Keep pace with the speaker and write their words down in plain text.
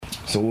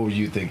So what were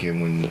you thinking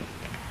when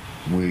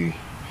we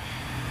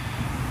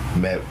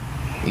met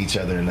each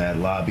other in that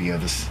lobby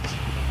of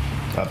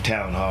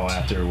Town Hall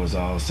after it was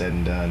all said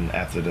and done,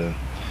 after the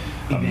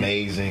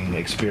amazing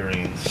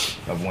experience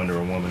of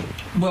Wonder Woman?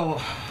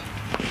 Well,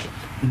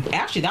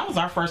 actually, that was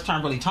our first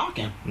time really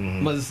talking.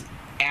 Was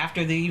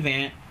after the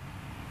event,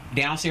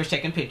 downstairs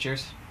taking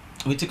pictures.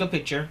 We took a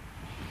picture,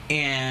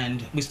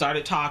 and we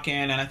started talking,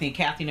 and I think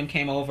Kathy and them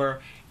came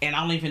over, and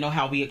I don't even know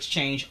how we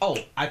exchanged. Oh,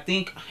 I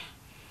think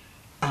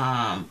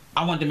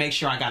I wanted to make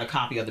sure I got a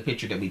copy of the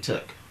picture that we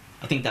took.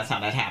 I think that's how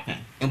that happened.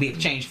 And we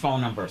exchanged phone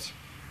numbers.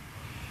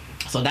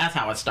 So that's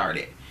how it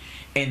started.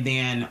 And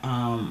then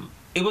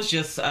it was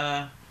just,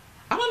 I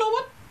don't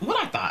know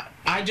what I thought.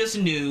 I just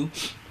knew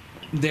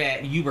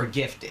that you were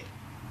gifted.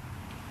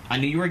 I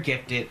knew you were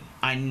gifted.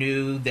 I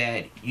knew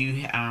that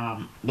you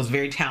was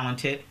very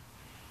talented.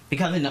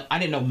 Because I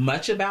didn't know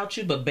much about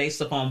you, but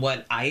based upon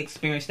what I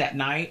experienced that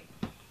night,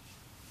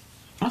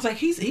 I was like,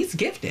 he's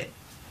gifted.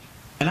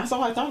 And that's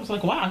all I thought. I was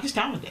like, wow, he's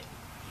talented.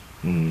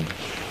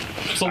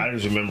 So, I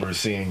just remember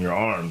seeing your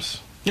arms.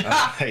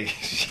 Like,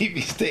 she'd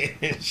be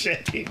standing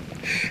shaking.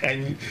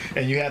 And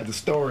you had the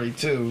story,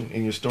 too.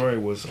 And your story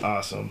was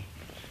awesome.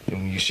 And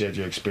when you shared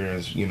your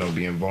experience, you know,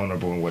 being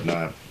vulnerable and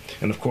whatnot.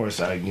 And, of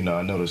course, I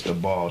noticed the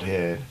bald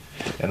head.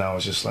 And I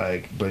was just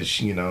like, but,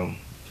 you know,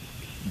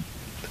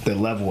 the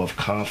level of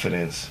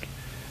confidence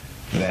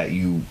that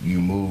you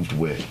moved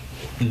with,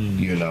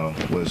 you know,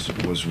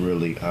 was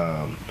really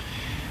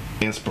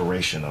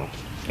inspirational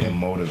and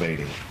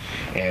motivating,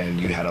 and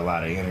you had a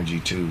lot of energy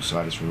too. So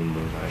I just remember,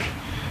 like,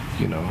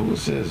 you know, who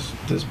is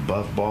this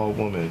buff bald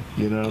woman?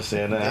 You know what I'm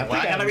saying? I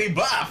gotta be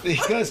buff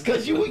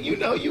because you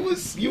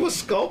was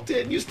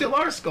sculpted. You still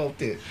are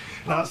sculpted.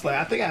 And I was like,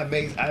 I think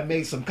I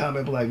made some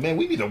comment like, man,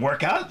 we need to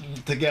work out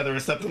together or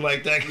something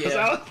like that. Because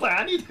I was like,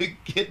 I need to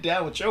get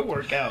down with your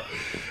workout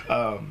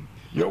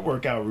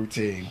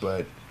routine.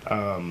 But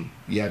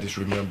yeah, I just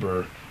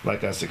remember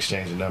like us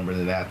exchanging numbers,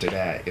 and after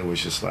that, it was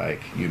just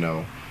like, you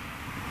know,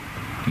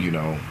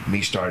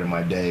 me starting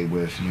my day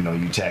with, you know,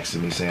 you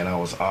texting me saying I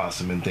was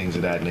awesome and things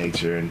of that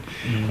nature,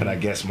 and I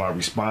guess my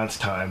response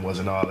time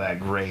wasn't all that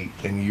great,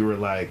 and you were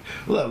like,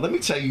 look, let me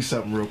tell you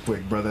something real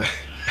quick, brother.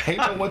 Ain't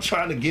no one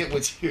trying to get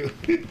with you.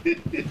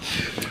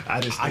 I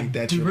just think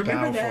that you're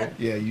powerful. That?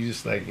 Yeah, you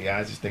just like, yeah,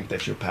 I just think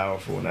that you're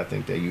powerful, and I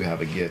think that you have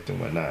a gift and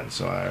whatnot, and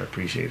so I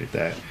appreciated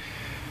that.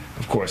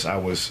 Of course, I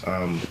was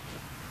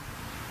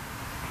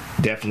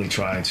definitely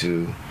trying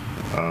to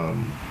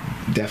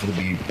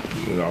definitely be,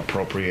 you know,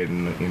 appropriate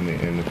in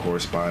the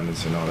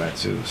correspondence and all that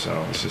too.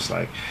 So it's just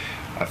like,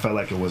 I felt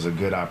like it was a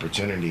good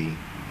opportunity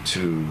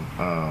to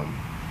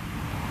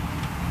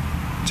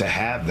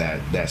have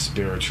that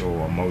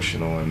spiritual,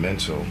 emotional, and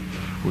mental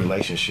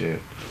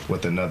relationship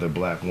with another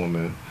black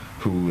woman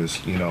who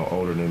is, you know,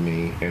 older than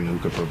me and who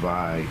could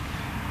provide,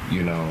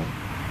 you know,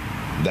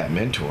 that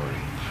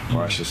mentoring.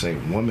 Or I should say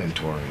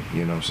woman-mentoring,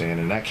 you know what I'm saying?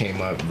 And that came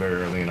up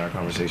very early in our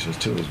conversations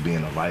too, as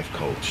being a life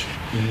coach,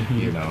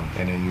 you know?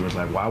 And then you were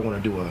like, well, I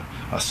want to do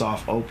a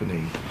soft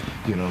opening,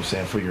 you know what I'm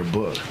saying, for your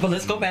book. Well,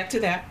 let's go back to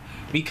that,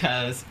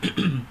 because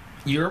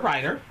you're a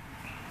writer.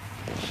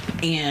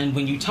 And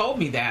when you told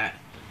me that,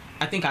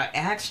 I think I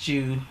asked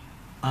you,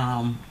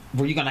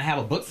 were you going to have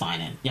a book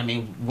signing? I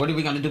mean, what are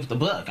we going to do with the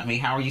book? I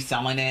mean, how are you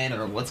selling it,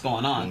 or what's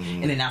going on?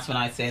 And then that's when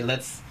I said,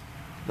 let's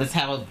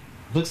have a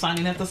book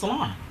signing at the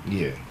salon.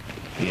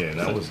 Yeah,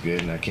 that was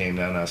good. And I came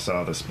down and I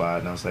saw the spot,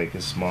 and I was like,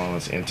 it's small,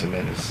 it's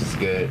intimate, it's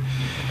good.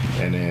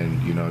 And then,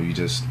 you know, you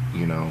just,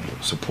 you know,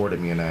 supported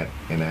me in that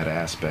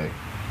aspect.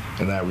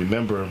 And I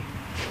remember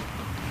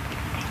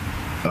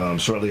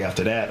shortly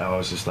after that, I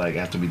was just like,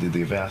 after we did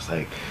the event, I was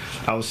like,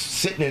 I was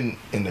sitting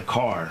in the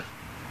car,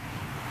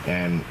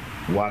 and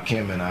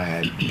Joaquin and I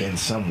had been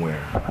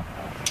somewhere.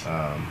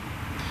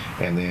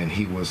 And then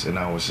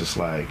I was just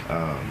like,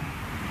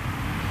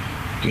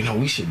 you know,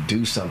 we should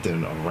do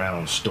something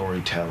around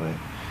storytelling,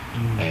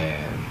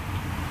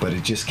 but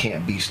it just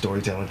can't be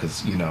storytelling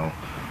because, you know,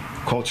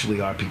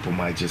 culturally our people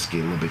might just get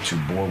a little bit too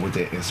bored with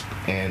it,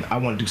 and I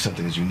want to do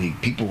something that's unique.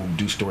 People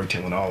do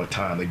storytelling all the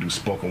time. They do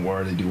spoken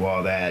word, they do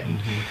all that, and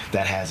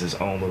that has its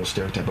own little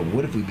stereotype, but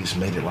what if we just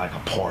made it like a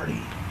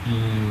party?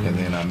 And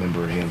then I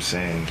remember him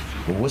saying,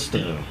 well, what's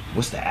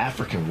the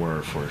African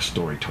word for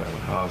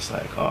storytelling? I was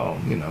like, oh,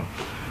 you know,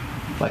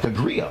 like a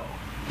griot,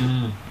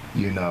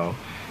 you know.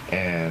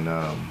 And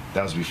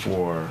that was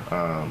before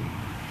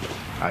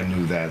I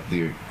knew that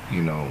the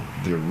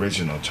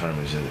original term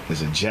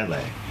is a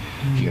jelle.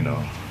 You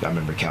know, I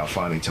remember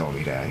Calfani told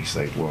me that. He's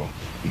like, well,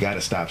 you got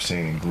to stop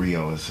saying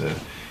griot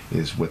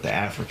is what the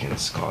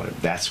Africans called it.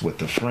 That's what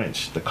the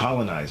French, the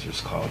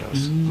colonizers called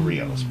us,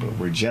 griots, but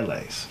we're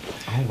jelles.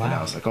 Oh, wow. And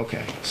I was like,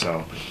 okay.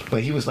 So,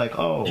 but he was like,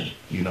 oh,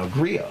 you know,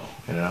 griot.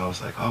 And I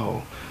was like,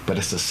 oh, but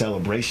it's a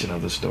celebration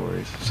of the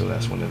stories. So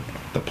that's when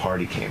the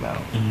party came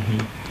out.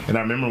 And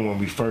I remember when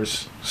we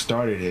first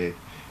started it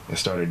and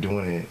started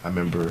doing it, I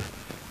remember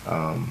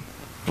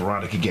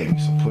Veronica gave me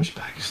some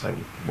pushback. It's like,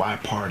 why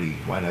party?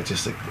 Why not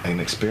just an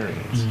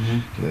experience?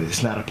 You know,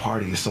 it's not a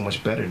party. It's so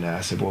much better now.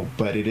 I said, well,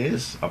 but it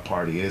is a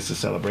party. It is a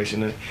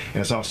celebration, and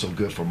it's also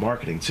good for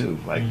marketing too.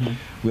 Like,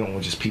 we don't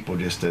want just people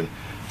just to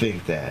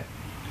think that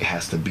it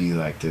has to be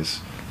like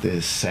this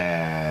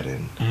sad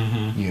and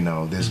you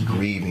know, this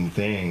grieving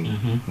thing.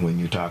 When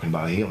you're talking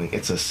about healing,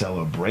 it's a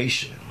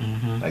celebration.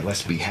 Like,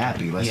 let's be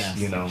happy. Let's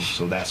you know.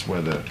 So that's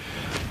where the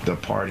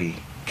party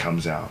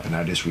comes out. And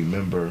I just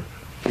remember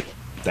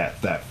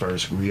that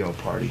first Griot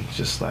party,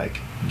 just like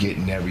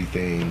getting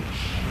everything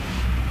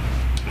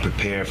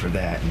prepared for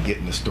that and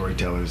getting the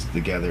storytellers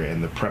together,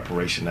 and the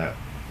preparation that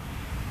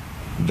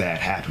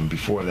happened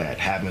before that,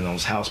 having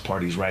those house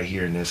parties right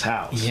here in this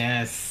house.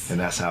 Yes. And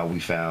that's how we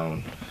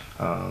found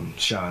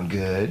Sean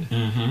Good.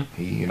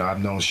 He, you know,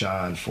 I've known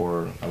Sean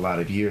for a lot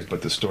of years,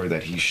 but the story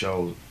that he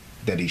shared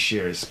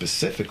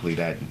specifically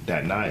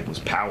that night was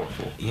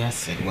powerful.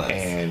 Yes, it was.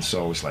 And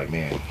so it's like,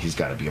 man, he's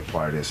got to be a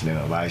part of this. And then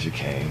Elijah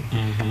came,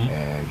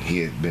 and he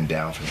had been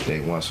down from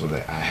day one, so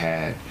that I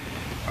had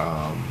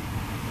a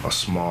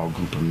small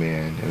group of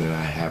men, and then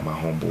I had my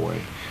homeboy. I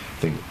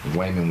think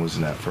Wayman was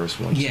in that first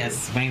one.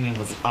 Yes, too. Wayman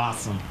was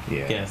awesome.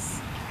 Yeah.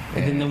 Yes.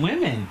 And then the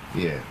women.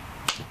 Yeah.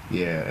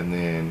 Yeah, and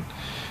then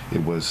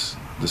it was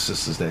the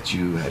sisters that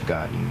you had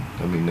gotten.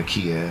 I mean,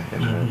 Nakia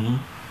and her.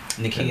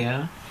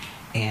 Nakia.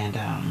 And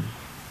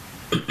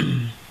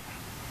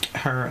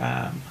her,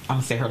 I'm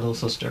gonna say her little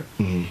sister,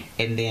 and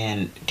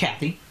then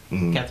Kathy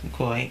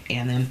McCoy,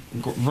 and then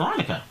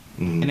Veronica,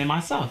 and then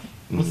myself.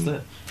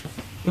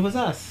 It was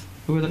us.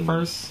 We were the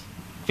first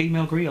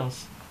female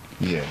griots.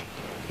 Yeah,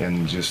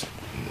 and just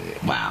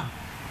wow.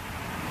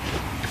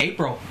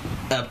 April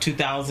of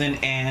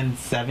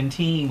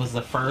 2017 was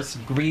the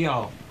first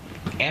griot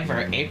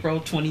ever. April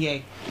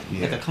 28th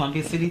at the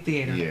Columbia City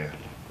Theater. Yeah,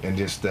 and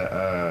just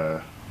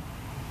the.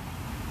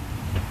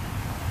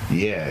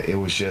 Yeah, it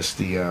was just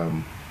the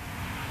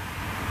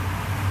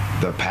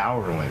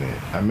power in it.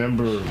 I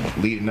remember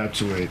leading up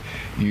to it,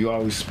 you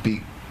always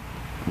speak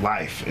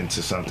life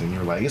into something.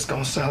 You're like, it's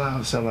gonna sell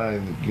out.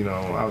 And, you know,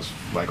 I was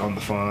like on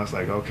the phone. I was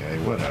like, okay,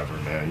 whatever,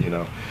 man. You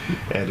know,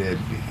 and I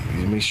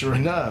mean, sure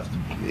enough,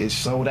 it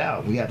sold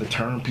out. We had to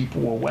turn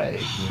people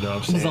away. You know what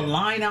I'm saying? It was a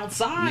line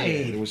outside.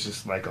 Yeah, it was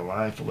just like a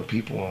line full of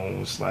people, and it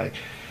was like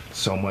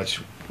so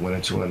much went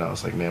into it. And I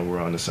was like, man, we're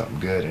on to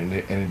something good. And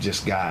it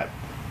just got.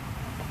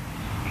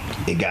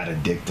 It got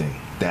addicting,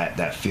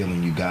 that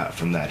feeling you got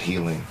from that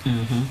healing.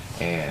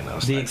 And I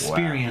was the like,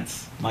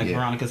 experience, wow. Like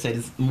Veronica said,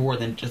 is more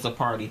than just a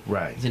party.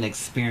 Right. It's an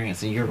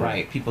experience, and you're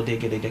right. People did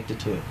get addicted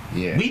to it.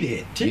 Yeah. We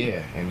did, too.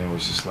 Yeah, and it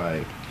was just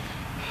like,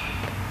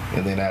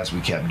 and then as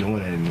we kept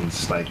doing it, and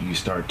it's like you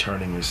start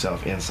turning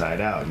yourself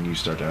inside out, and you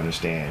start to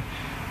understand,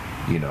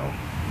 you know,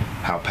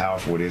 how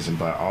powerful it is, and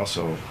but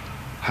also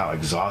how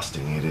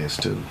exhausting it is,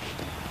 too,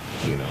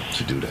 you know,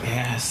 to do that.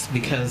 Yes,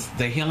 because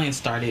the healing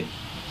started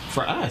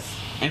for us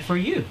and for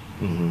you.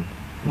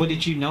 What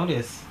did you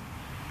notice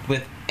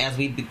as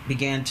we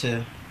began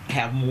to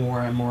have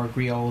more and more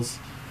griots?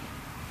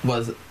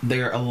 Was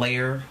there a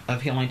layer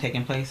of healing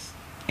taking place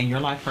in your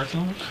life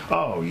personally?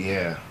 Oh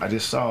yeah, I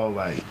just saw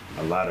like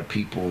a lot of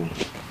people,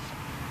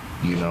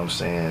 you know what I'm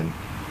saying,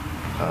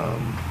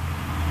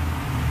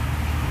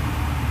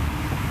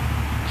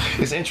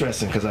 it's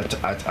interesting because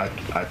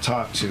I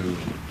talk to,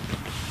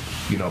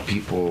 you know,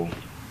 people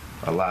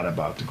a lot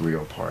about the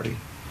Griot Party.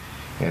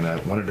 And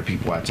one of the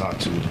people I talk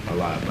to a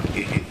lot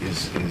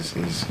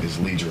is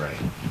Lee Dre.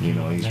 You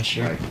know, he's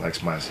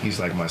like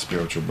my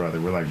spiritual brother.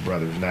 We're like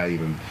brothers, not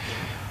even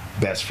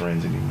best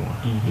friends anymore.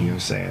 You know what I'm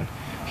saying?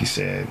 He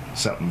said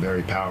something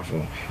very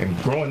powerful. And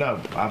growing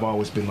up, I've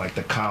always been like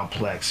the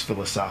complex,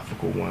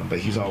 philosophical one, but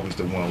he's always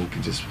the one who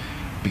can just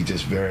be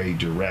just very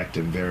direct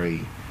and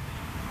very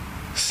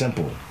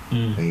simple.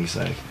 And he's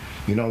like,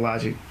 you know,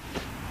 Logic,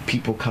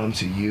 people come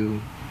to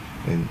you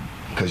and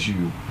because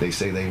they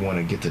say they want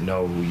to get to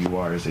know who you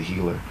are as a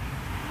healer,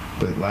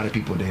 but a lot of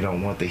people, they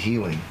don't want the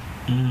healing,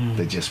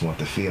 they just want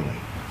the feeling.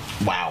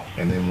 Wow.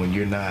 And then when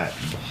you're not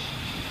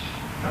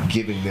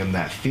giving them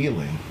that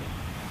feeling,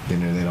 then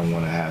they don't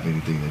want to have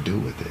anything to do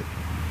with it.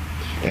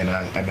 And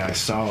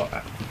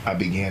I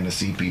began to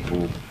see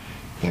people,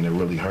 and it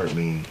really hurt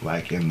me,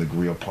 like in the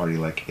Griot Party,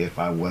 like if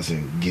I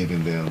wasn't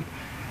giving them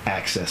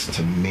access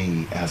to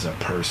me as a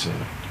person,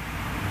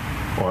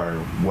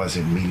 or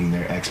wasn't meeting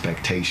their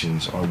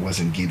expectations, or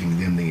wasn't giving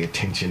them the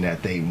attention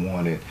that they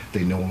wanted,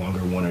 they no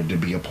longer wanted to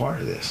be a part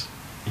of this.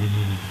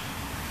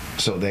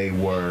 So they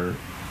were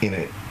in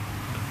it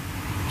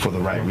for the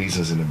right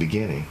reasons in the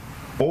beginning.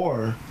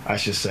 Or I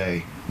should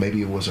say,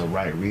 maybe it was a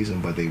right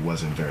reason, but they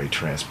wasn't very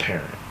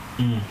transparent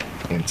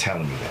in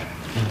telling me that.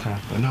 Okay.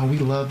 No, we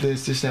love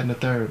this, that, and the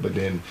third. But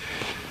then,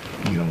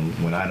 you know,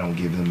 when I don't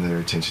give them their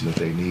attention that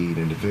they need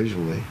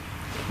individually,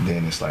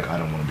 then it's like I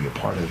don't want to be a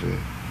part of it.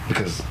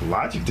 Because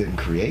Logic didn't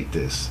create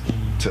this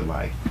to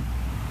like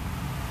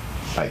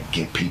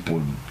get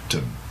people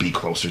to be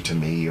closer to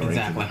me or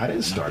anything. I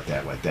didn't start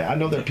that like that. I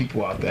know there are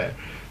people out there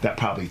that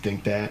probably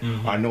think that.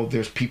 I know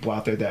there's people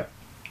out there that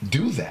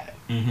do that.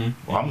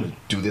 Well, I'm going to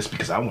do this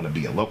because I want to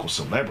be a local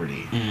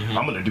celebrity.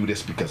 I'm going to do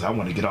this because I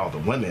want to get all the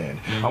women.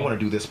 I want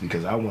to do this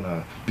because I want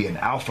to be an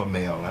alpha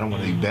male. I don't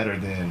want to be better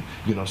than,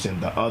 you know what I'm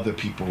saying, the other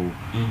people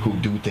who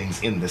do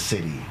things in the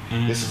city.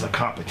 This is a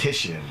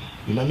competition.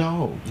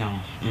 No.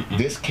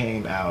 This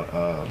came out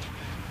of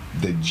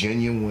the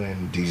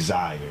genuine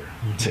desire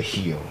to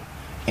heal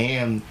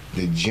and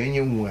the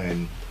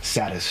genuine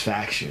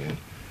satisfaction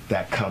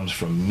that comes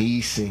from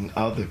me seeing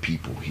other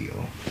people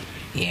heal.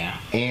 Yeah.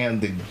 And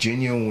the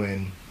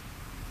genuine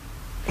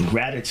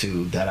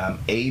gratitude that I'm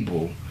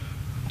able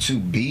to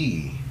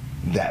be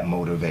that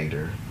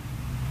motivator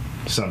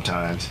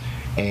sometimes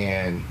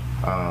and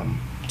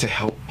to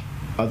help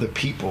other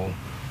people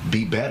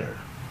be better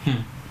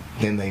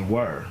than they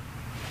were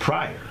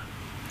prior.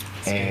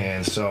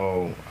 And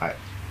so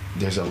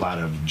there's a lot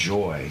of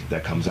joy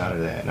that comes out of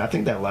that. And I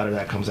think that a lot of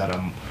that comes out of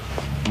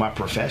my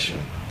profession.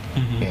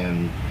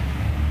 And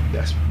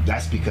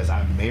that's because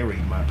I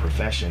married my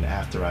profession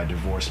after I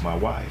divorced my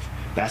wife.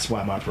 That's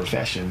why my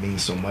profession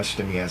means so much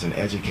to me as an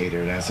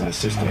educator and as an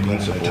assistant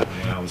principal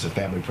when I was a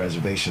family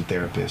preservation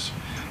therapist.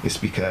 It's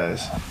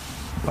because,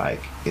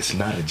 like, it's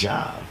not a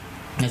job.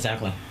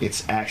 Exactly.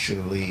 It's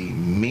actually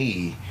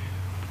me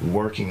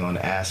working on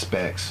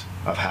aspects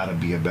of how to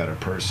be a better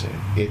person.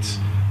 It's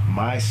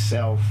my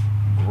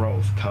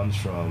self-growth comes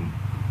from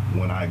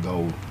when I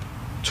go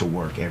to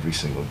work every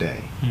single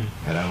day.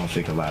 And I don't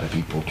think a lot of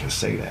people can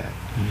say that.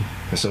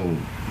 And so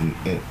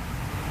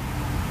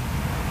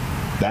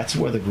that's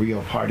where the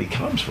Griot Party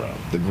comes from.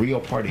 The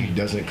Griot Party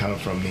doesn't come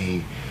from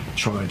me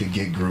trying to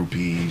get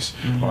groupies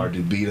or to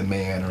be the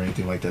man or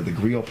anything like that. The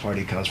Griot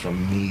Party comes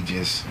from me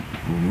just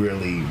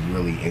really,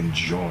 really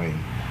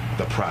enjoying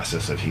the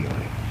process of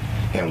healing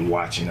and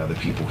watching other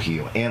people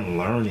heal and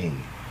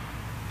learning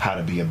how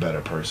to be a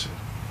better person.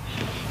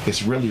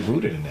 It's really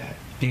rooted in that.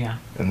 Yeah.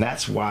 And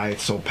that's why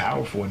it's so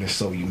powerful and it's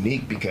so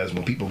unique, because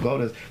when people go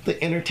to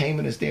the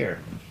entertainment is there.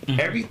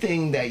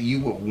 Everything that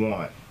you would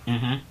want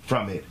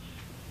from it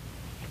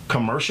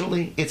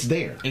commercially, it's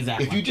there.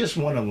 Exactly. If you just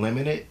want to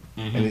limit it,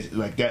 and it's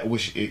like that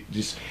was it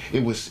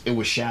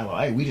was shallow.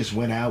 Hey, we just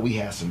went out, we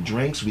had some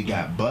drinks, we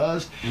got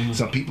buzzed.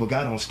 Some people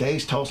got on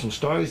stage, told some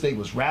stories, they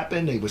was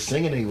rapping, they was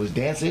singing, they was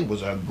dancing. It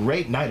was a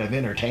great night of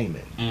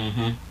entertainment.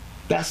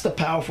 That's the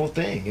powerful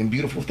thing and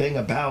beautiful thing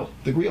about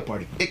the Griot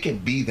Party. It can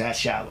be that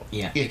shallow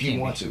if you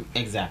want to.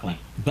 Exactly.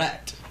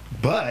 But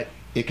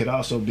it could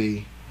also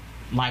be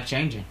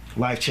life-changing.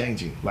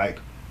 Life-changing. Like,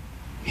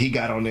 he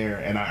got on there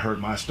and I heard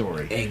my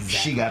story. Exactly.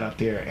 She got up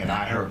there and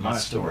I heard my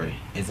story.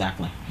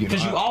 Exactly.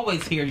 Because you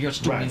always hear your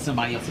story in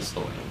somebody else's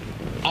story.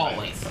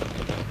 Always.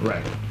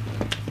 Right.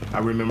 I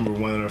remember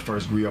one of the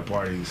first Griot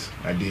parties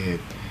I did.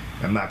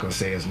 I'm not going to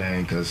say his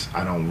name because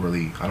I don't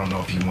know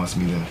if he wants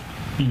me to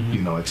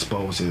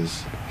expose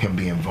him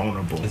being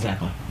vulnerable.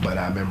 Exactly. But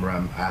I remember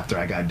after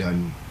I got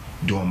done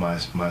doing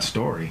my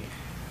story,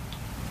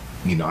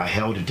 I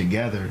held it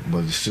together,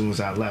 but as soon as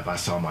I left, I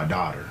saw my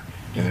daughter.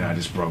 And then I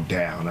just broke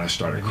down. I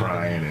started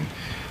crying, and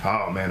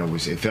oh man,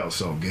 it felt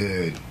so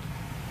good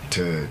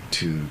to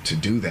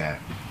do that.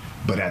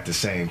 But at the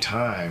same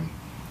time,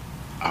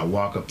 I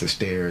walk up the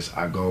stairs,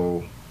 I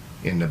go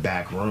in the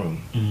back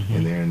room,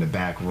 and they're in the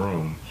back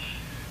room,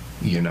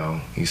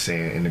 he's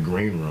saying in the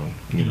green room,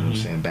 what I'm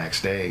saying,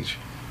 backstage,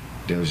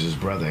 there was his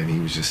brother, and he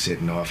was just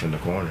sitting off in the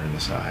corner in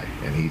the side,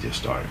 and he just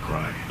started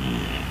crying.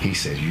 He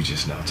said, "You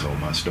just now told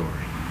my story."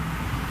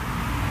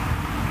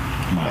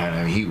 And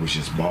I mean, he was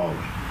just bawling,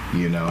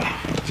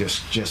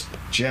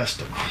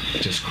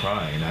 just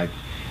crying.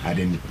 I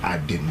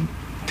didn't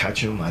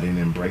touch him, I didn't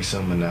embrace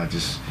him, and I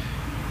just,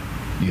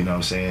 what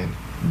I'm saying,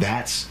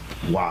 that's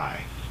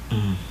why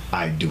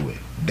I do it.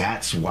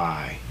 That's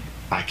why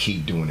I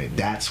keep doing it.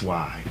 That's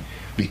why,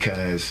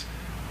 because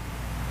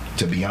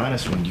to be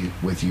honest with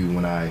you,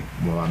 when my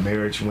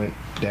marriage went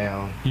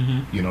down,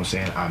 what I'm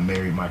saying, I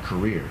married my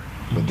career.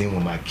 But then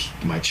when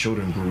my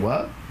children grew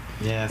up,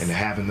 and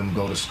having them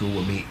go to school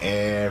with me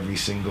every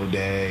single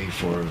day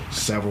for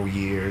several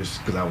years,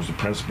 because I was the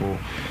principal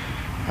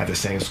at the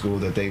same school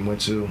that they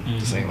went to,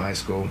 the same high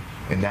school,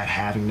 and not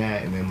having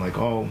that, and then like,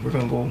 oh, we're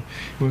gonna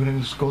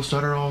go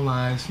start our own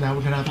lives. Now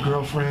we're gonna have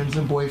girlfriends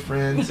and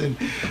boyfriends, and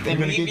we're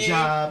gonna get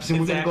jobs,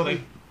 and we're gonna go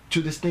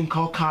to this thing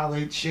called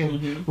college,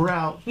 and we're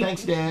out.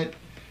 Thanks, Dad.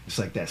 It's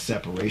like that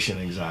separation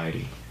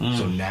anxiety.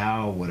 So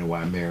now what do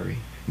I marry?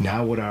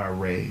 Now what do I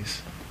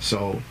raise?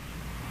 So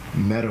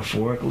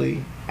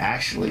metaphorically,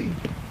 actually,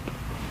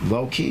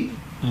 low key,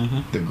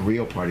 the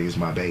Griot Party is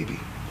my baby.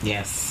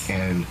 Yes.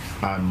 And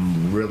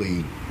I'm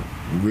really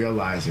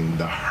realizing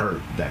the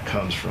hurt that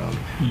comes from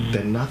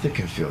that nothing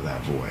can fill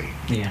that void.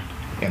 Yeah.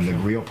 And the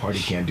Griot Party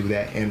can't do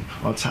that. And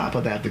on top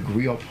of that, the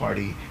Griot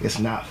Party, it's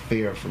not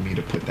fair for me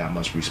to put that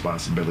much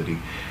responsibility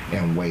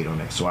and weight on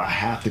it. So I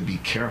have to be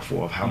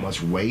careful of how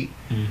much weight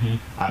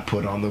I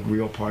put on the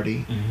Griot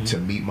Party to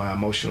meet my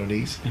emotional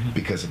needs.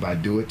 Because if I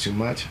do it too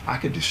much, I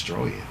could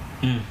destroy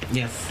it.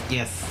 Yes.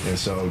 And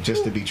so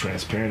just to be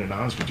transparent and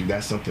honest with you,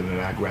 that's something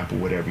that I grapple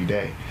with every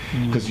day.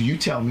 Because you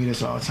tell me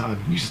this all the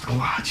time. You just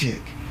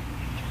logic.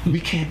 We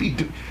can't be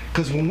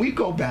because when we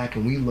go back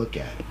and we look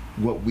at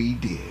what we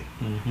did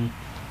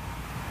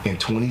in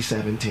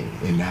 2017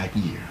 in that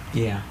year.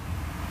 Yeah.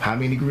 How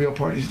many griot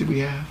parties did we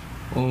have?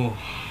 Oh.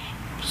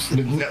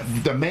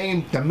 The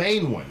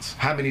main ones.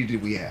 How many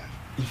did we have?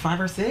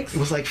 5 or 6? It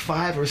was like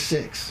 5 or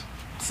 6.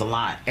 It's a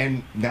lot.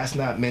 And that's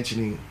not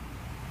mentioning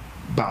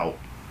about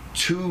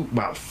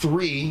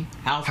 3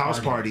 house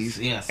parties.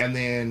 Yes. And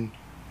then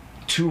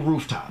 2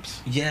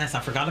 rooftops. Yes, I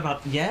forgot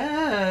about.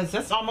 Yes,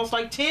 that's almost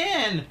like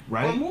 10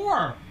 right? or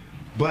more.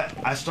 But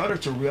I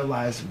started to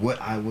realize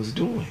what I was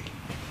doing.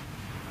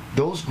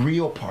 Those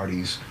griot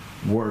parties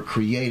were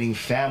creating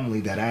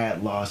family that I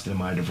had lost in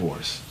my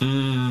divorce.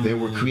 They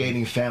were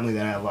creating family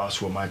that I had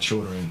lost with my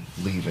children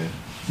leaving.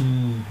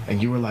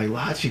 And you were like,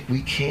 Logic,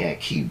 we can't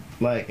keep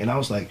like, and I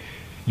was like,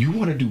 you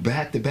want to do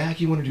back to back?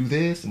 You want to do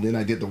this? And then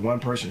I did the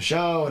 1-person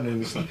show, and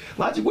then it's like,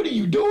 Logic, what are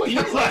you doing?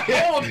 It's like,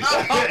 hold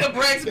up the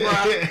brakes, bro.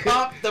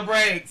 Pump the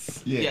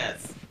brakes. Yeah.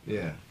 Yes.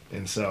 Yeah.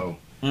 And so,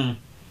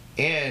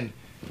 and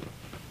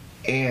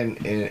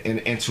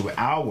to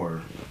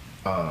our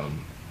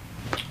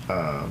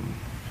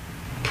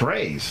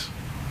praise,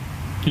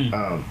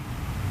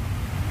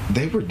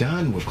 they were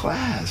done with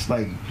class.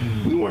 Like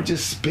we weren't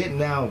just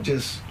spitting out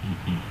just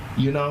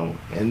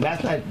and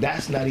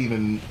that's not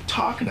even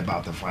talking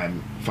about the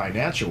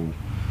financial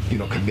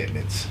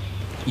commitments.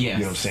 Yes. You know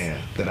what I'm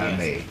saying, that I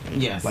made.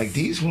 Yes. Like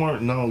these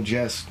weren't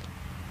just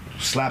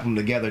slap them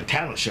together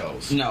talent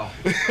shows. No.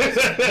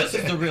 This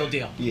is the real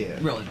deal. Yeah.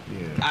 Really.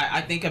 Yeah.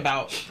 I think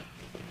about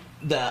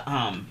the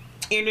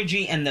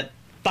energy and the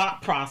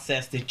thought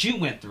process that you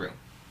went through.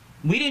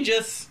 We didn't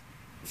just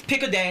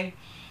pick a day,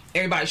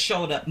 everybody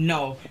showed up.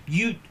 No,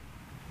 you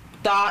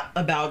thought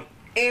about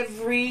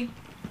every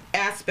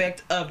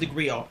aspect of the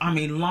griot. I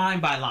mean,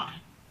 line by line,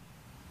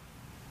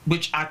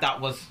 which I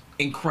thought was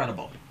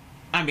incredible.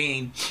 I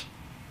mean,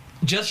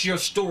 just your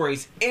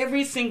stories.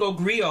 Every single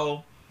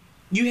griot,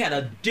 you had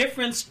a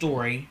different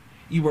story.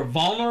 You were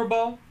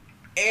vulnerable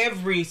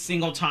every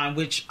single time,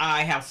 which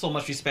I have so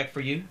much respect for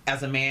you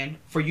as a man,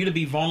 for you to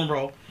be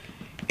vulnerable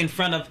in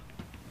front of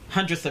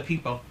hundreds of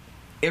people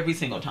every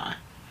single time,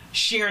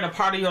 sharing a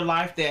part of your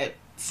life that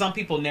some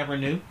people never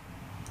knew.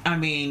 I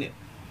mean,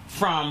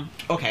 let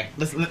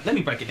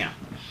me break it down.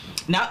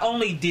 Not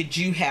only did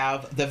you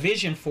have the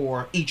vision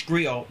for each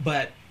griot,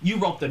 but you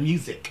wrote the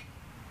music.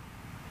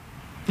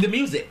 The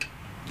music,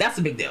 that's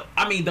a big deal.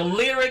 I mean, the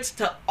lyrics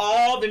to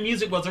all the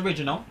music was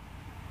original.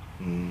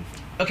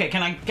 Okay,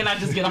 can I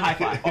just get a high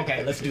five?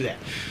 Okay, let's do that.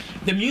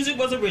 The music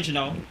was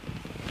original.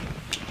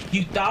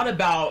 You thought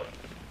about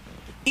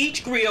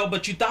each griot,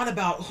 but you thought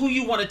about who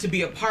you wanted to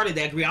be a part of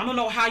that griot. I don't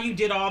know how you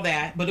did all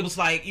that, but it was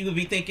like you would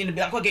be thinking to be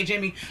like, okay,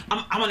 Jamie,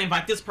 I want to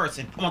invite this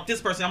person. I want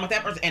this person. I want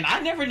that person. And I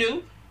never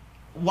knew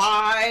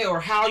why or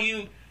how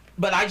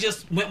but I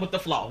just went with the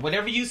flow.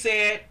 Whatever you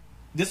said,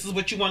 this is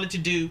what you wanted to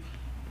do.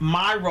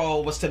 My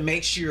role was to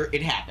make sure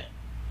it happened.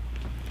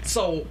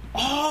 So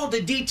all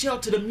the detail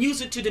to the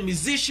music, to the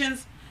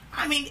musicians,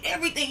 I mean,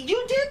 everything,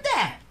 you did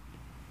that.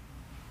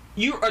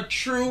 You're a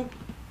true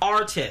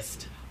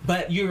artist.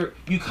 But you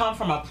come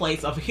from a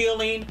place of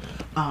healing,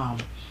 a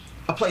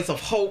place of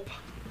hope,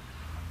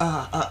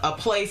 a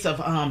place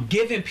of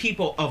giving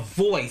people a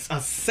voice,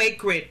 a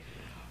sacred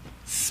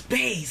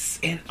space.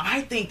 And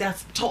I think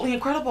that's totally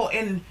incredible.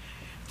 And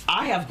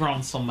I have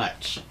grown so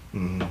much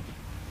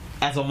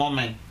as a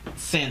woman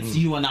since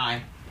you and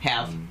I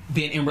have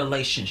been in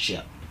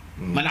relationship.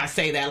 When I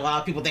say that, a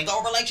lot of people think,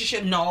 oh,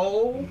 relationship.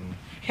 No.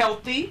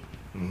 Healthy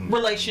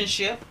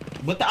relationship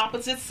with the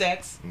opposite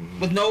sex,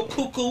 with no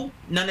cuckoo,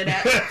 none of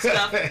that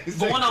stuff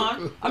going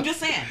on. I'm just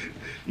saying,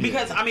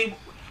 because I mean,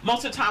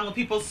 most of the time when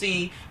people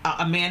see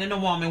a man and a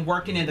woman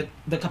working in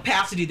the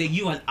capacity that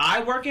you and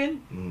I work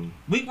in,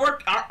 we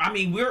work.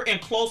 We're in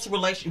close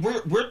relation.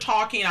 We're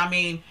talking. I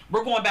mean,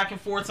 we're going back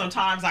and forth.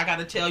 Sometimes I got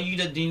to tell you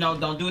to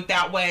don't do it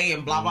that way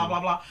and blah blah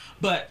blah blah.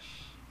 But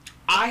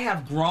I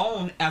have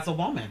grown as a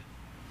woman.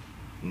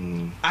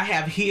 I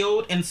have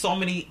healed in so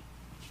many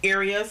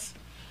areas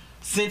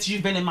since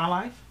you've been in my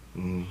life.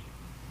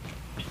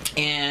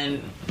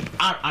 And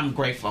I'm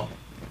grateful.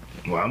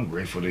 Well, I'm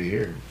grateful to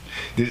hear.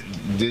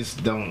 This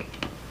doesn't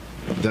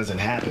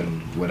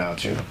happen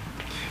without you.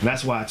 And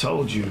that's why I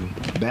told you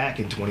back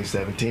in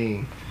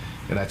 2017,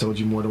 and I told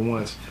you more than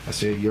once, I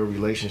said your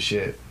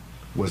relationship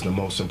was the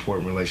most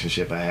important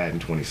relationship I had in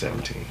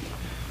 2017.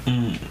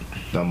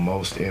 The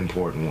most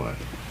important one.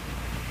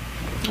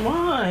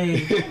 Why?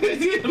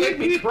 You make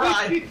me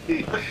cry.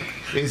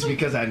 It's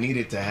because I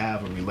needed to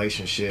have a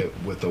relationship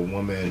with a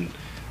woman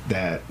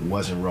that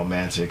wasn't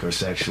romantic or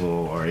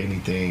sexual or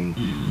anything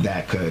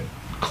that could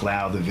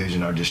cloud the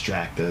vision or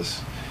distract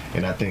us.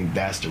 And I think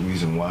that's the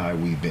reason why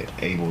we've been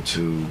able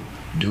to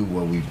do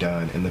what we've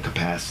done in the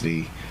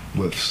capacity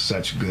with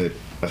such good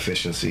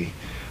efficiency.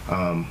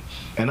 And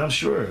I'm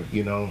sure,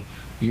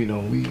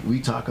 we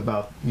talk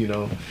about,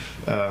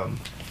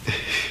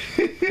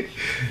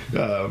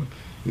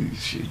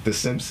 The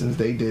Simpsons,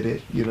 they did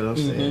it, you know what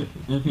I'm saying?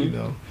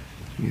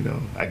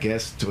 I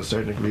guess to a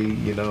certain degree,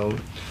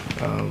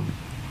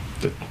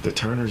 The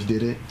Turners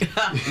did it.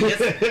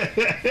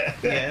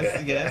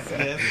 yes.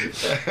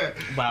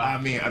 Wow. I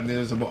mean,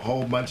 there's a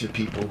whole bunch of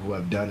people who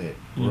have done it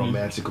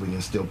romantically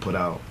and still put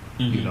out,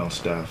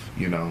 stuff.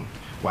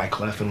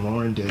 Wyclef and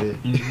Lauren did it.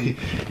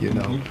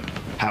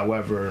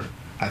 However,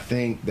 I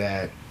think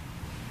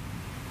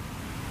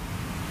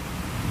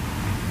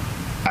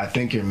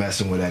you're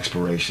messing with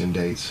expiration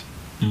dates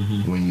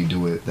when you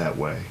do it that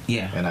way.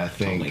 Yeah. And I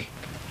think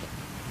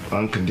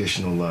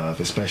unconditional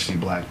love, especially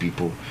black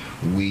people,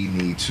 we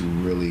need to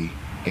really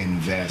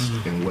invest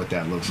in what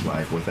that looks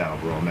like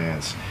without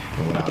romance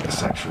and without the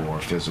sexual or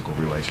physical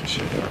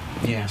relationship.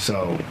 Yeah.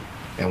 So,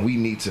 and we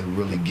need to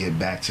really get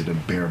back to the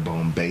bare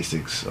bone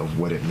basics of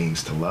what it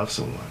means to love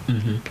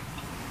someone.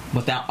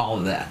 Without all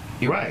of that.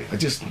 You're right.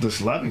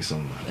 Just loving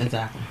someone.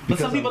 Exactly. But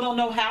some people don't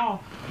know how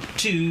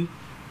to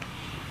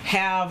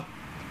have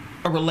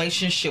a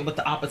relationship with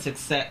the opposite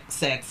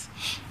sex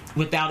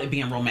without it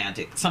being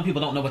romantic. Some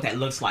people don't know what that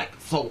looks like.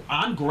 So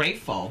I'm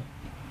grateful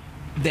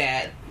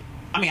that,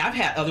 I've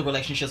had other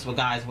relationships with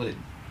guys with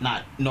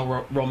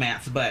no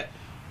romance, but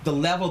the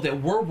level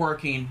that we're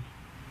working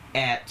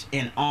at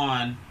and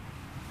on,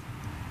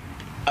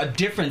 a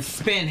different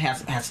spin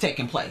has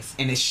taken place,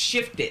 and it's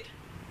shifted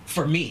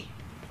for me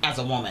as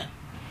a woman.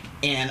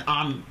 And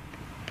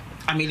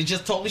it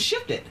just totally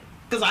shifted.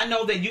 Because I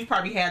know that you've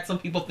probably had some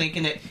people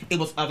thinking that it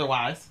was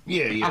otherwise.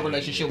 Yeah. Our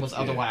relationship was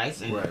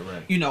otherwise. And, right.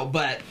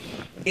 But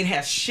it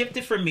has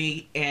shifted for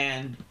me,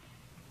 and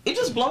it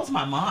just blows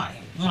my mind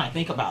when I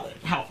think about it,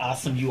 how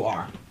awesome you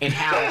are, and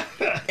how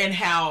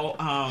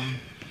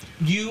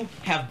you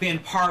have been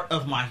part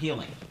of my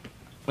healing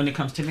when it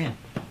comes to men.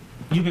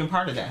 You've been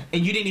part of that,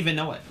 and you didn't even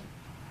know it.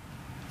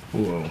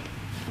 Whoa.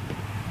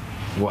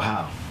 Well,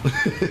 how?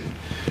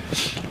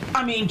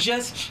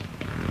 Just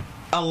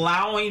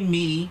allowing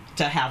me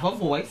to have a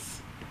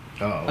voice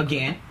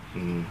again,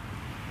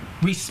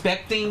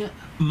 respecting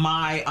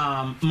my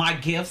my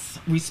gifts,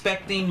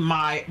 respecting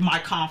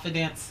my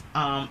confidence,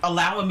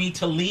 allowing me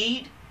to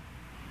lead.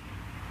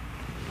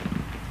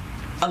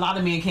 A lot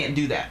of men can't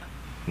do that.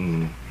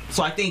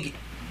 So I think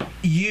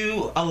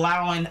you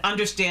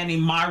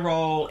understanding my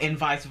role and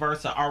vice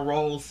versa, our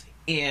roles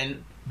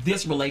in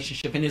this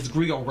relationship, in this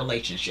Griot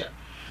relationship.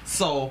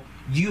 So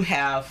you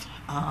have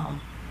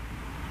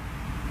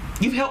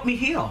you've helped me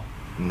heal.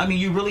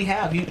 You really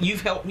have.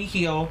 You've helped me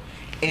heal,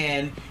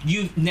 and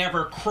you've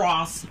never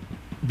crossed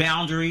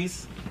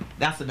boundaries.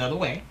 That's another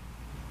way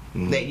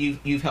that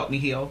you've helped me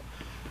heal.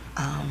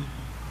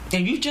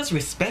 And you've just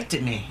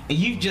respected me, and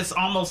you've just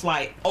almost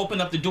like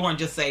opened up the door and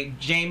just say,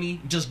 Jamie,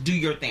 just do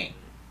your thing.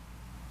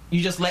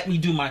 You just let me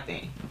do my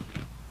thing.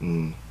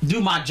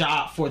 Do my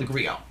job for the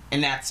Griot.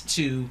 And that's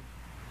you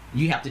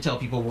have to tell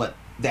people what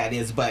that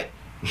is, but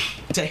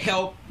to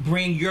help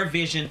bring your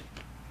vision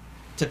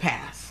to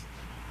pass.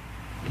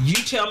 You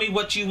tell me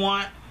what you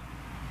want,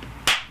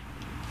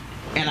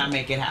 and I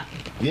make it happen.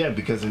 Yeah,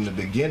 because in the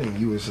beginning,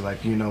 you was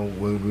like,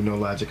 when we know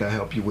Logic, I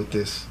help you with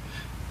this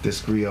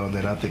Griot, and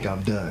then I think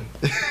I'm done.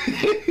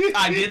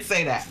 I did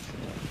say that.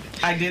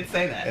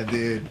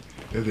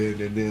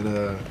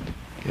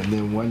 And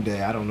then one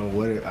day, I don't know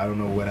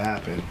what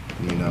happened.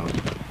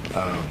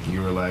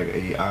 You were like,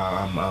 hey,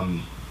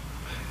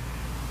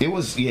 it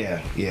was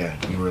yeah.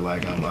 You were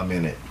like, I'm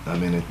in it.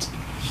 I'm in it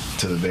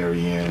to the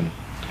very end,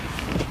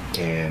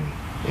 and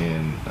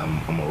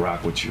I'm gonna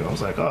rock with you. I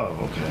was like,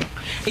 oh, okay.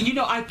 And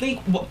I think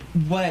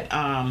what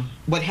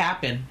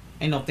happened.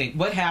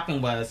 What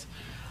happened was,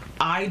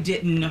 I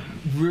didn't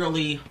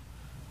really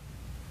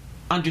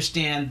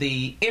understand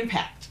the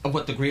impact of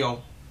what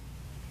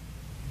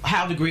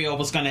how the Griot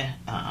was going to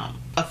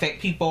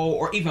affect people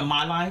or even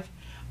my life,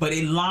 but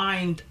it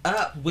lined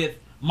up with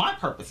my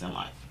purpose in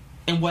life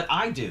and what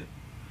I do.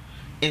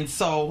 And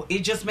so it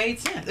just made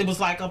sense. It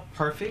was like a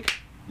perfect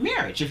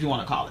marriage, if you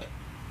want to call it.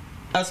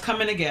 Us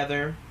coming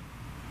together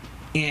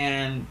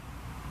and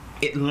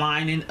it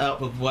lining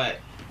up with what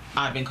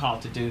I've been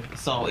called to do.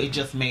 So it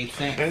just made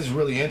sense. And it's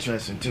really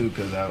interesting too,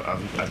 because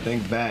I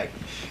think back,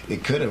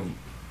 it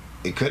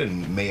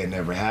may have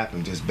never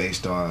happened just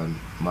based on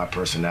my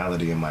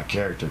personality and my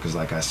character. Because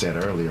like I said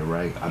earlier,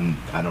 right,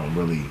 I don't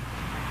really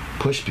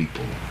push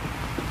people.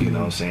 You know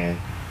what I'm saying?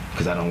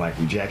 Because I don't like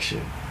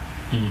rejection.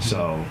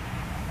 So,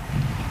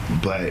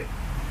 but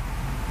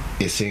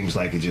it seems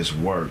like it just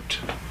worked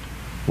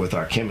with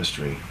our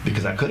chemistry,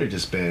 because I could have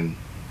just been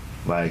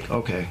like,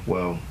 okay,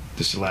 well,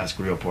 this is the last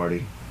Griot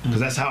party. Because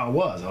that's how I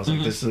was. I was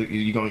like,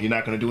 you're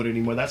not going to do it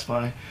anymore, that's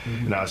fine.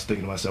 And I was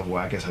thinking to myself,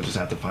 well, I guess I just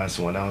have to find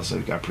someone else. I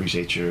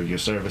appreciate your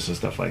service and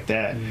stuff like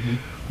that.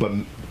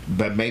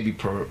 But maybe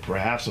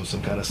perhaps on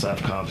some kind of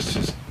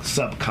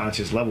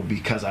subconscious level,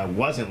 because I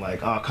wasn't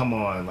like, oh, come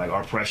on, like,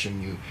 our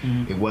pressuring you.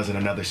 It wasn't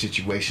another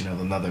situation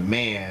of another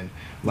man.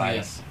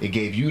 Like, it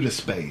gave you the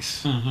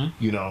space,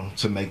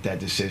 to make that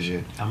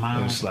decision.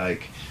 And it's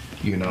like,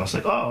 it's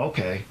like, oh,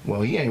 okay,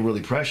 well, he ain't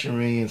really pressuring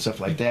me and stuff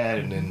like that.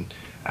 And then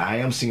I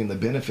am seeing the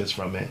benefits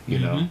from it,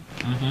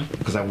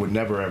 because I would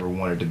never ever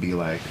want it to be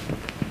like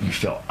you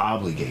felt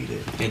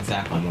obligated.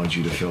 Exactly. I want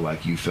you to feel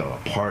like you felt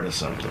a part of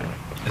something.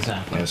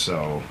 Exactly. And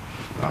so,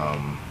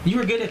 You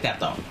were good at that,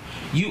 though.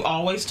 You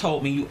always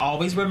told me, you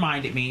always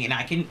reminded me, and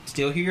I can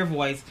still hear your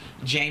voice,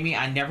 Jamie,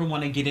 I never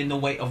want to get in the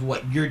way of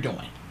what you're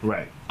doing.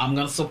 Right. I'm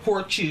going to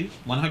support you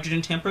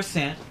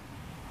 110%.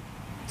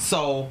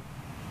 So,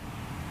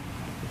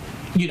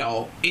 you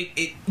know,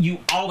 you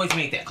always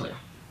make that clear.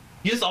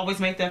 You just always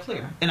make that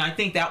clear. And I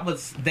think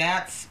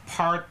that's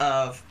part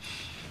of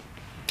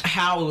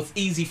how it was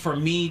easy for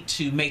me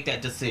to make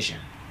that decision.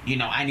 You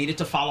know, I needed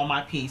to follow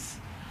my peace.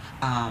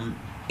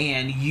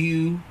 And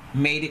you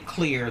made it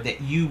clear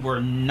that you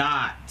were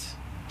not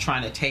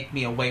trying to take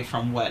me away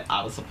from what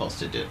I was supposed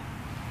to do.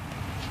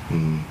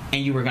 And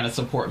you were going to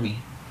support me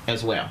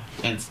as well.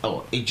 And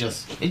so it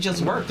just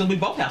worked, because we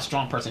both have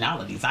strong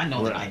personalities. I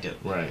know that I do.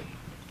 Right.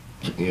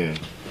 Yeah.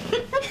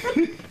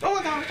 Oh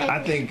my God.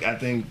 I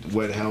think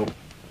what helped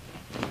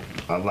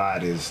a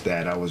lot is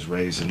that I was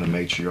raised in the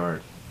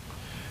matriarch.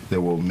 There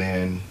were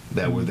men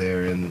that were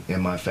there in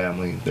my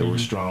family. There were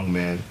strong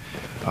men.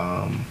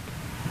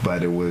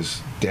 But it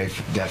was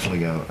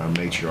definitely a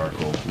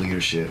matriarchal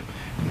leadership,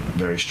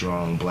 very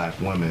strong black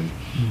women,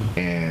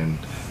 and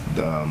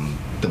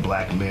the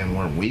black men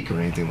weren't weak or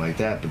anything like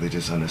that, but they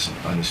just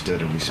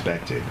understood and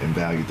respected and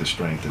valued the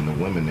strength in the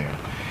women there.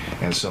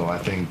 And so I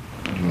think,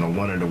 you know,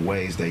 one of the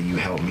ways that you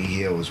helped me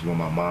heal is when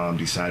my mom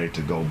decided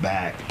to go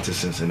back to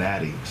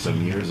Cincinnati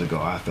some years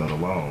ago. I felt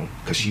alone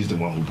because she's the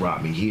one who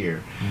brought me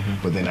here,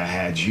 but then I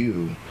had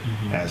you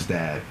as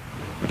that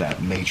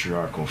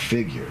matriarchal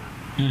figure.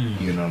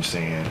 You know what I'm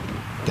saying?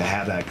 To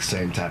have that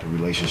same type of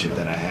relationship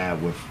that I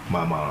had with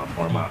my mom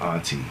or my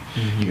auntie,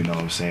 you know what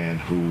I'm saying,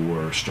 who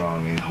were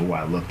strong and who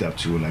I looked up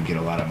to, and I get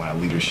a lot of my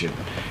leadership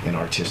and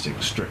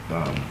artistic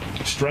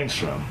strengths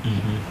from.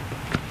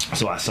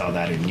 So I saw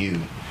that in you.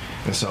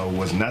 And so it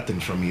was nothing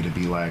for me to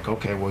be like,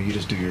 okay, well, you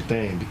just do your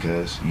thing,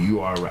 because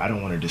I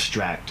don't want to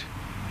distract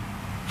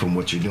from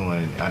what you're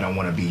doing. I don't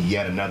want to be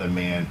yet another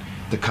man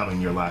to come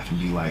in your life and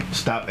be like,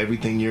 stop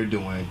everything you're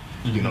doing,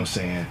 you know what I'm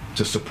saying,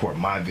 to support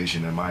my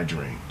vision and my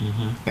dream.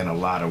 And a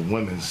lot of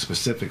women,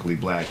 specifically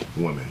black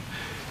women,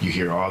 you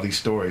hear all these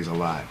stories a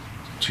lot,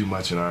 too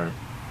much in our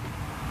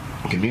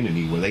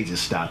community, where they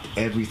just stopped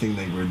everything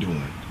they were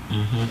doing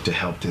to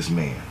help this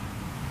man.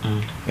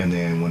 And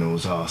then when it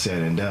was all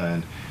said and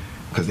done,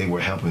 because they were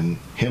helping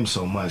him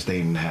so much, they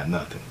didn't have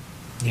nothing.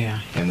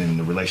 Yeah. And then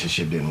the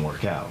relationship didn't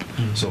work out.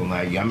 So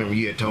like, I remember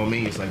you had told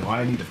me, it's like, well,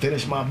 I need to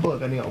finish my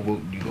book.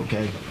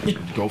 Okay,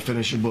 go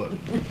finish your book.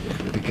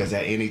 Because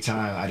at any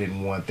time, I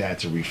didn't want that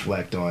to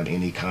reflect on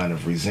any kind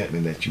of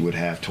resentment that you would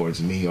have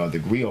towards me or the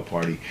Griot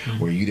Party,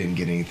 where you didn't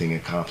get anything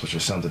accomplished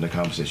or something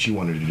accomplished that you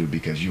wanted to do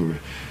because you were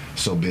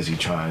so busy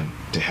trying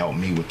to help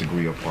me with the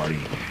Griot Party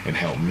and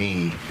help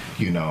me,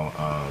 you know,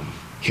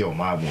 heal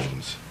my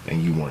wounds,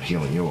 and you weren't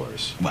healing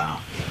yours.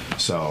 Wow.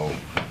 So,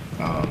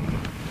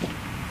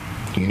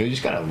 you know, you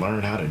just gotta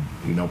learn how to,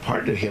 you know,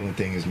 part of the healing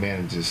thing is,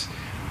 man, just,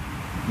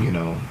 you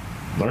know,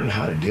 learn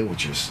how to deal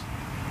with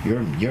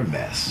your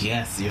mess.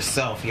 Yes,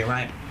 yourself. You're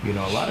right. You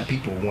know, a lot of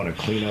people want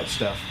to clean up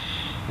stuff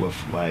with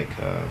like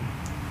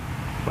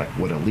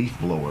with a leaf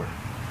blower,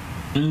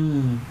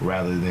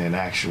 rather than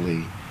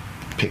actually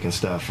picking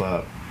stuff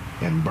up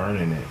and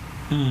burning it.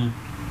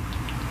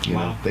 You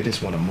know, they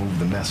just want to move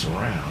the mess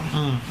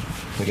around.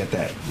 They got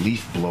that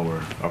leaf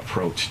blower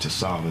approach to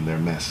solving their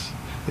mess.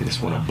 They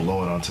just want to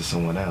blow it onto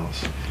someone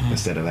else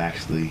instead of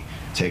actually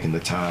taking the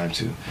time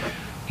to,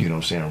 you know what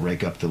I'm saying,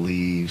 rake up the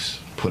leaves,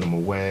 put them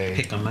away.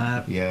 Pick them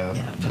up. Yeah,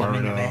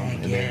 burn them,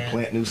 and then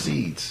plant new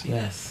seeds.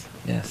 Yes.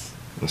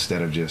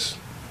 Instead of just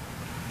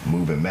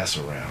moving mess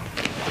around.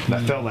 And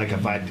I felt like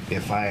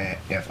if I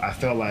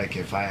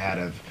had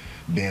have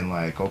been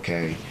like,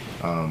 okay,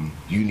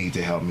 you need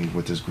to help me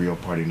with this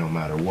Griot Party no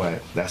matter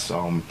what. That's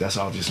all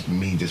just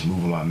me just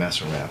moving my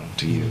mess around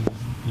to you.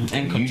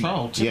 And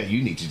control, too. Yeah,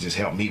 you need to just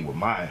help me with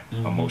my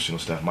emotional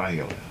stuff, my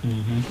healing.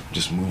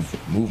 Just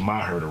move my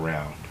hurt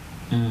around,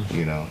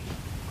 you know.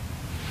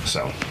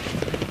 So,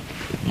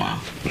 wow,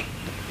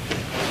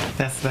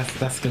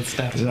 that's good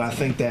stuff. So I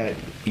think that,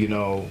 you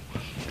know,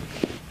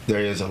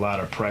 there is a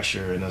lot of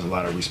pressure and there's a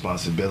lot of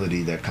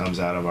responsibility that comes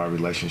out of our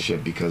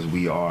relationship, because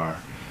we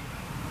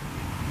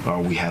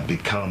have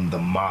become the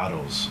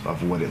models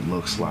of what it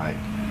looks like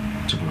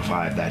to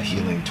provide that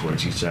healing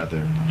towards each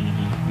other.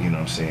 You know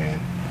what I'm saying?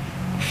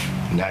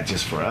 Not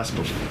just for us,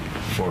 but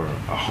for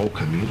a whole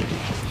community.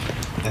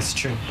 That's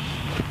true.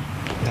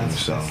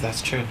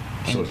 That's true.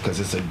 So, because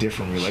it's a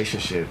different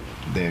relationship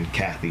than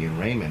Kathy and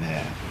Raymond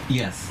had.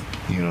 Yes.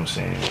 You know what I'm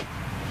saying?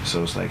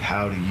 So it's like,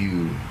 how do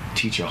you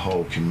teach a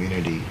whole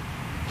community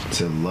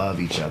to love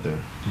each other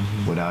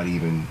without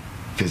even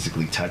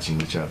physically touching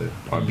each other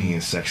or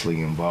being sexually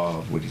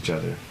involved with each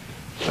other?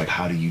 Like,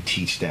 how do you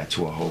teach that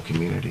to a whole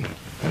community?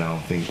 And I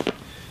don't think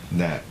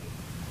that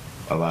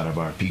a lot of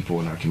our people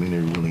in our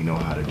community really know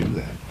how to do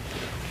that.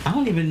 I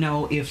don't even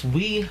know if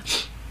we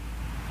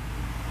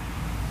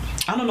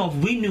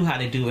knew how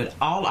to do it.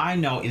 All I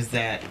know is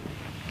that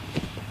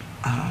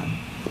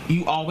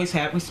you always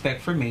had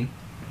respect for me,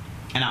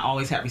 and I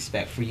always had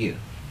respect for you.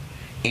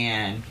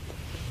 And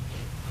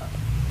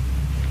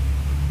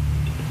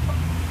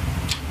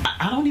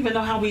I don't even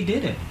know how we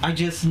did it. I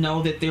just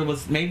know that there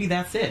was, maybe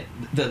that's it.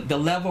 The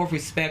level of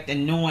respect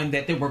and knowing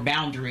that there were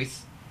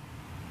boundaries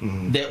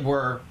that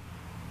were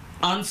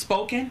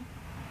unspoken.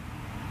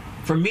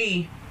 For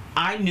me,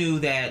 I knew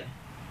that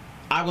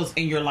I was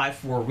in your life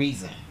for a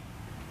reason.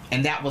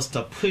 And that was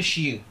to push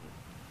you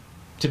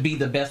to be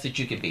the best that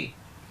you could be.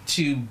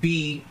 To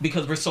be,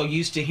 because we're so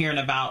used to hearing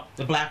about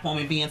the black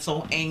woman being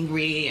so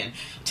angry and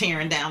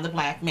tearing down the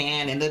black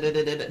man and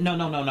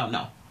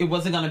no. It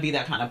wasn't going to be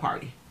that kind of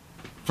party.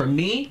 For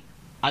me,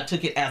 I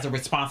took it as a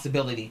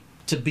responsibility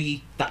to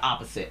be the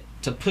opposite,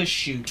 to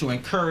push you, to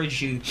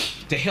encourage you,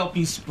 to help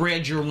you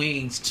spread your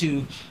wings,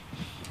 to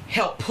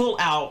help pull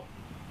out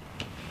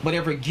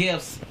whatever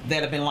gifts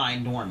that have been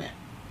lying dormant.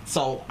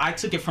 So I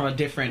took it from a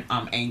different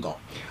angle.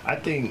 I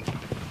think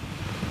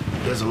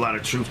there's a lot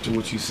of truth to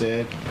what you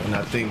said, and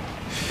I think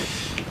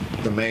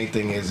the main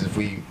thing is if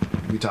we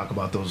talk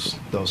about those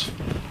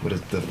what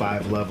is the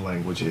 5 love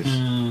languages,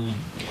 and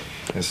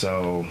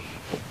so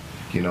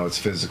it's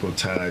physical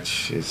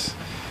touch, it's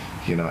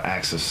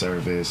acts of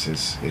service,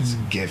 it's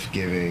gift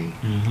giving,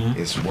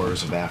 it's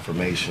words of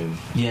affirmation.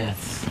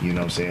 Yes. You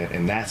know what I'm saying?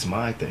 And that's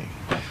my thing.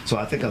 So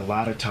I think a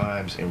lot of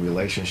times in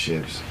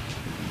relationships,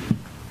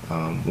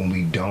 when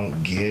we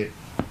don't get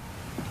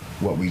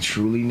what we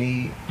truly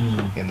need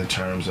in the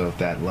terms of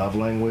that love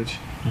language,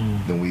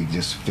 then we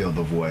just fill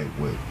the void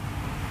with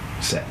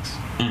sex.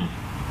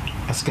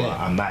 That's good. Well,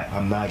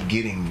 I'm not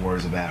getting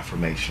words of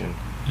affirmation,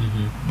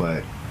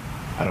 but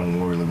I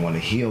don't really want to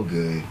heal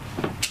good.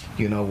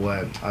 You know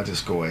what? I'll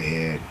just go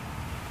ahead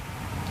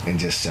and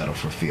just settle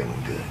for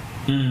feeling good.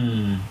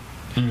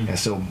 And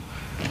so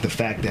the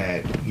fact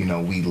that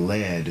we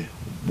led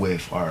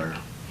with our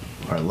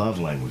love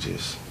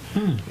languages.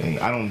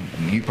 And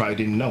you probably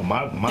didn't know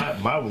my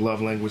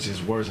love language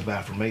is words of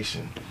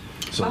affirmation.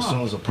 So as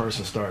soon as a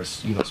person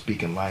starts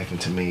speaking life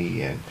into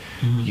me and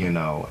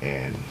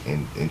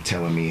and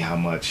telling me how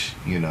much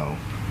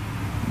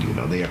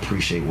they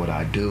appreciate what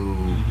I do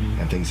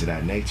and things of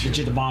that nature, that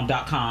you're the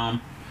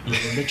bomb.com,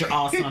 that you're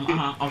awesome,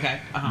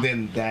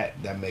 then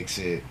that makes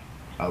it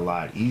a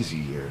lot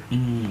easier,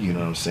 you know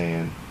what I'm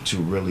saying, to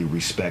really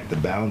respect the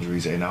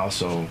boundaries. And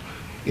also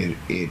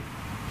it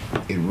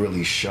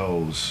really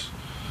shows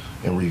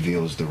and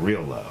reveals the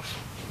real love,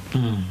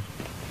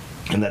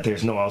 and that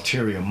there's no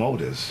ulterior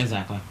motives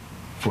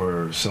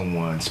for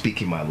someone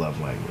speaking my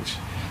love language.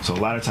 So a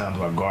lot of times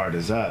our guard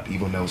is up,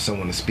 even though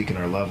someone is speaking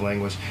our love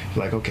language.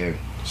 You're like, okay,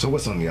 so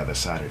what's on the other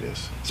side of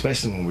this?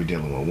 Especially when we're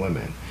dealing with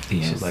women.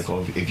 Yes. So it's like,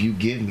 oh, if you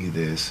give me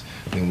this,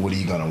 then what are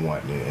you gonna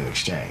want in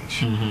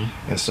exchange?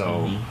 And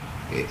so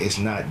it's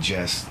not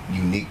just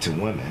unique to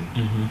women.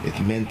 If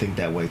men think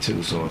that way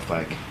too. So it's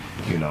like,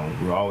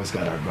 we're always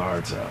got our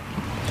guards up.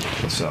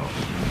 So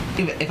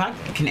if I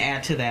can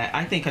add to that,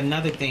 I think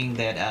another thing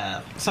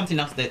that something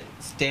else that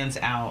stands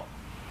out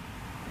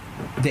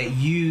that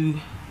you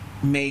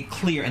made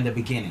clear in the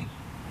beginning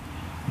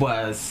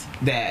was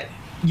that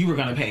you were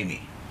going to pay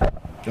me.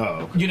 Oh,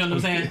 okay. You know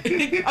what I'm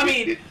saying? I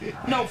mean,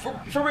 no, for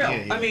real.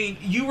 Yeah. I mean,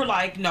 you were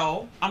like,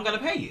 no, I'm going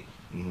to pay you.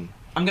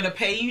 I'm going to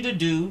pay you to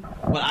do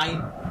what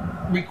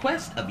I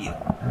request of you.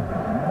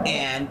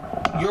 And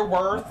your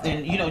worth,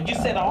 and you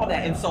said all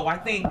that. And so I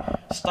think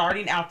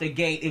starting out the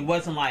gate, it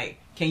wasn't like,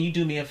 can you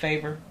do me a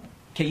favor?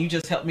 Can you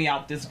just help me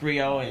out this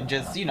griot and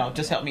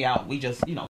just help me out? We just,